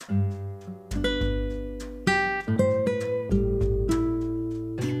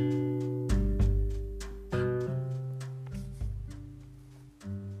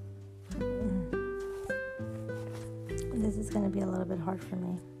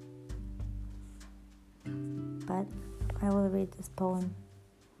but I will read this poem,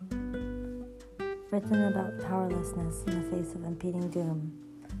 written about powerlessness in the face of impending doom,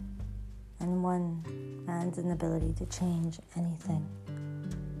 and one man's inability to change anything.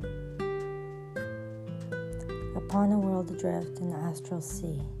 Upon a world adrift in the astral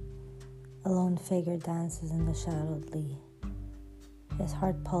sea, a lone figure dances in the shadowed lee. His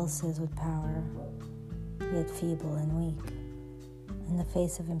heart pulses with power, yet feeble and weak. In the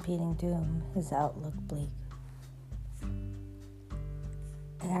face of impending doom, his outlook bleak.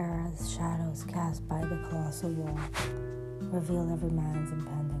 Ere as shadows cast by the colossal wall reveal every man's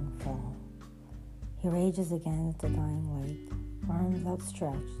impending fall, he rages against the dying light, arms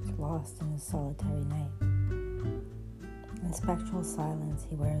outstretched, lost in his solitary night. In spectral silence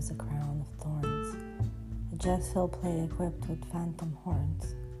he wears a crown of thorns, a jest-filled play equipped with phantom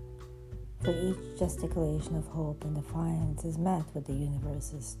horns. For each gesticulation of hope and defiance is met with the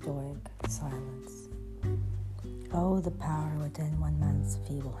universe's stoic silence. Oh, the power within one man's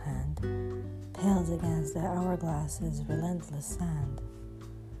feeble hand pales against the hourglass's relentless sand.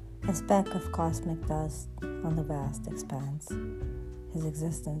 A speck of cosmic dust on the vast expanse, his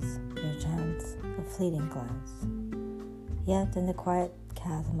existence mere chance, a fleeting glance. Yet in the quiet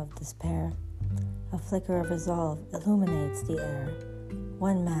chasm of despair, a flicker of resolve illuminates the air.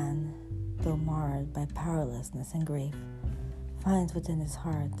 One man, though marred by powerlessness and grief, finds within his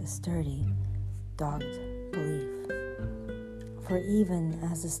heart the sturdy, dogged belief. For even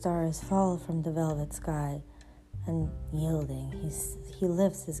as the stars fall from the velvet sky, unyielding, he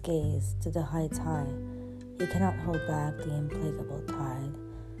lifts his gaze to the heights high. He cannot hold back the implacable tide,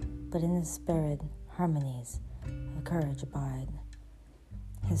 but in his spirit harmonies of courage abide.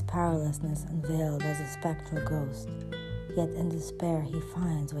 His powerlessness unveiled as a spectral ghost, yet in despair he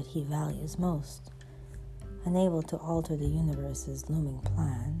finds what he values most. Unable to alter the universe's looming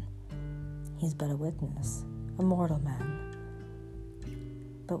plan, he's but a witness, a mortal man.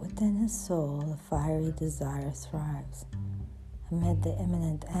 But within his soul a fiery desire thrives. Amid the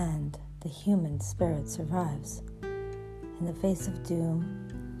imminent end, the human spirit survives. In the face of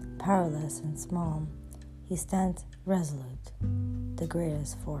doom, powerless and small, he stands resolute, the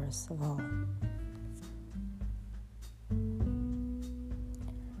greatest force of all.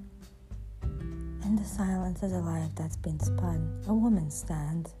 In the silence of the life that's been spun, a woman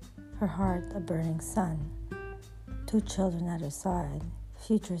stands, her heart a burning sun. 2 children at her side,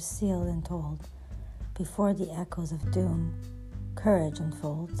 futures sealed and told. Before the echoes of doom, courage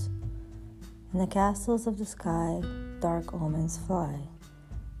unfolds. In the castles of the sky, dark omens fly.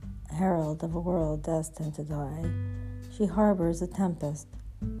 Herald of a world destined to die, she harbors a tempest,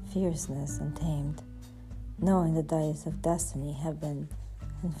 fierceness untamed, knowing the dice of destiny have been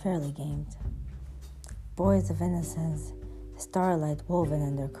unfairly gamed. Boys of innocence, starlight woven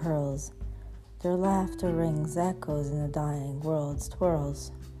in their curls, their laughter rings echoes in the dying world's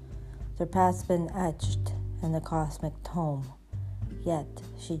twirls. Their path's been etched in the cosmic tome, yet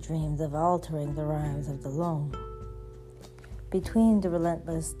she dreams of altering the rhymes of the loam. Between the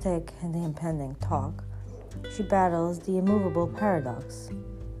relentless tick and the impending talk, she battles the immovable paradox.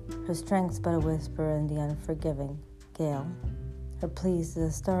 Her strength's but a whisper in the unforgiving gale. Her pleas to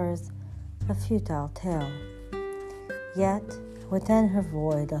the stars, a futile tale. Yet, within her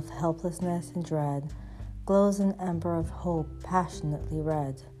void of helplessness and dread, glows an ember of hope passionately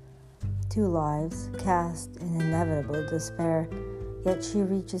red. 2 lives cast in inevitable despair, yet she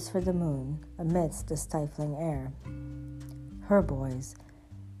reaches for the moon amidst the stifling air. Her boys,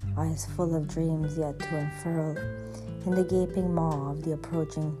 eyes full of dreams yet to unfurl, in the gaping maw of the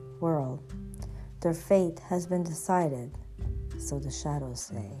approaching world. Their fate has been decided, so the shadows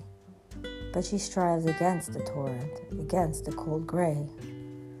say. But she strives against the torrent, against the cold gray.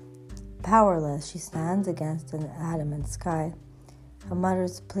 Powerless, she stands against an adamant sky, a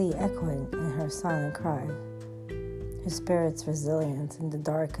mother's plea echoing in her silent cry. Her spirit's resilience in the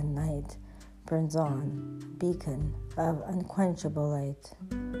darkened night burns on, beacon of unquenchable light.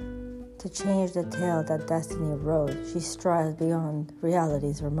 To change the tale that destiny wrote, she strives beyond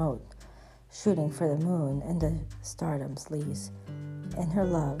reality's remote, shooting for the moon in the stardom's lease. In her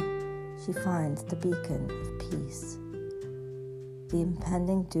love, she finds the beacon of peace. The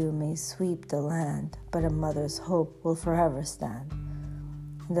impending doom may sweep the land, but a mother's hope will forever stand.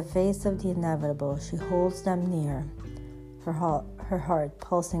 In the face of the inevitable, she holds them near, her heart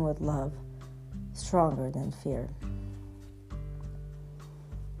pulsing with love, stronger than fear.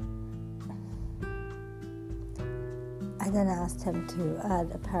 I then asked him to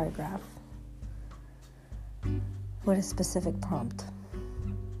add a paragraph with a specific prompt.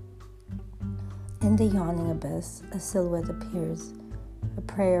 In the yawning abyss, a silhouette appears. A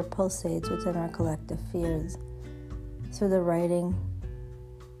prayer pulsates within our collective fears. Through the writing,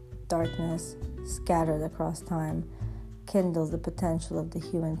 darkness, scattered across time, kindles the potential of the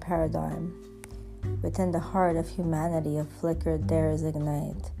human paradigm. Within the heart of humanity, a flicker dares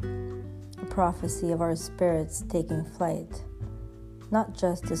ignite, a prophecy of our spirits taking flight, not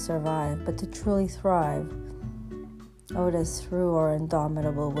just to survive, but to truly thrive. Otis, through our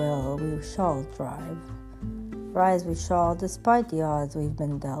indomitable will, we shall thrive. Rise we shall, despite the odds we've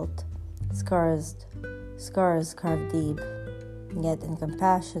been dealt. Scars carved deep, yet in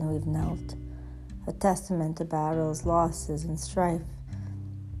compassion we've knelt. A testament to battles, losses, and strife.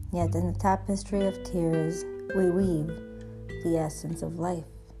 Yet in the tapestry of tears, we weave the essence of life.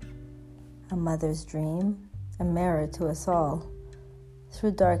 A mother's dream, a mirror to us all.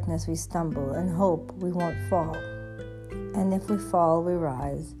 Through darkness we stumble and hope we won't fall. And if we fall, we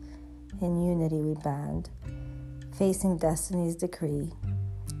rise. In unity we band. Facing destiny's decree,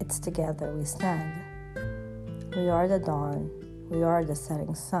 it's together we stand. We are the dawn, we are the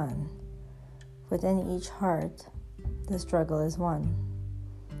setting sun. Within each heart, the struggle is one.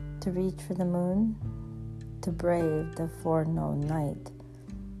 To reach for the moon, to brave the foreknown night.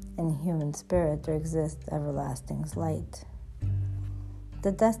 In human spirit there exists everlasting light.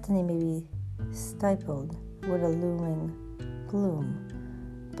 The destiny may be stifled with a looming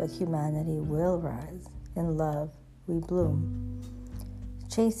gloom, but humanity will rise. In love we bloom.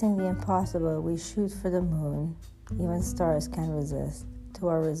 Chasing the impossible, we shoot for the moon. Even stars can't resist. To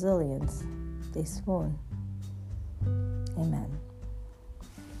our resilience, they swoon. Amen.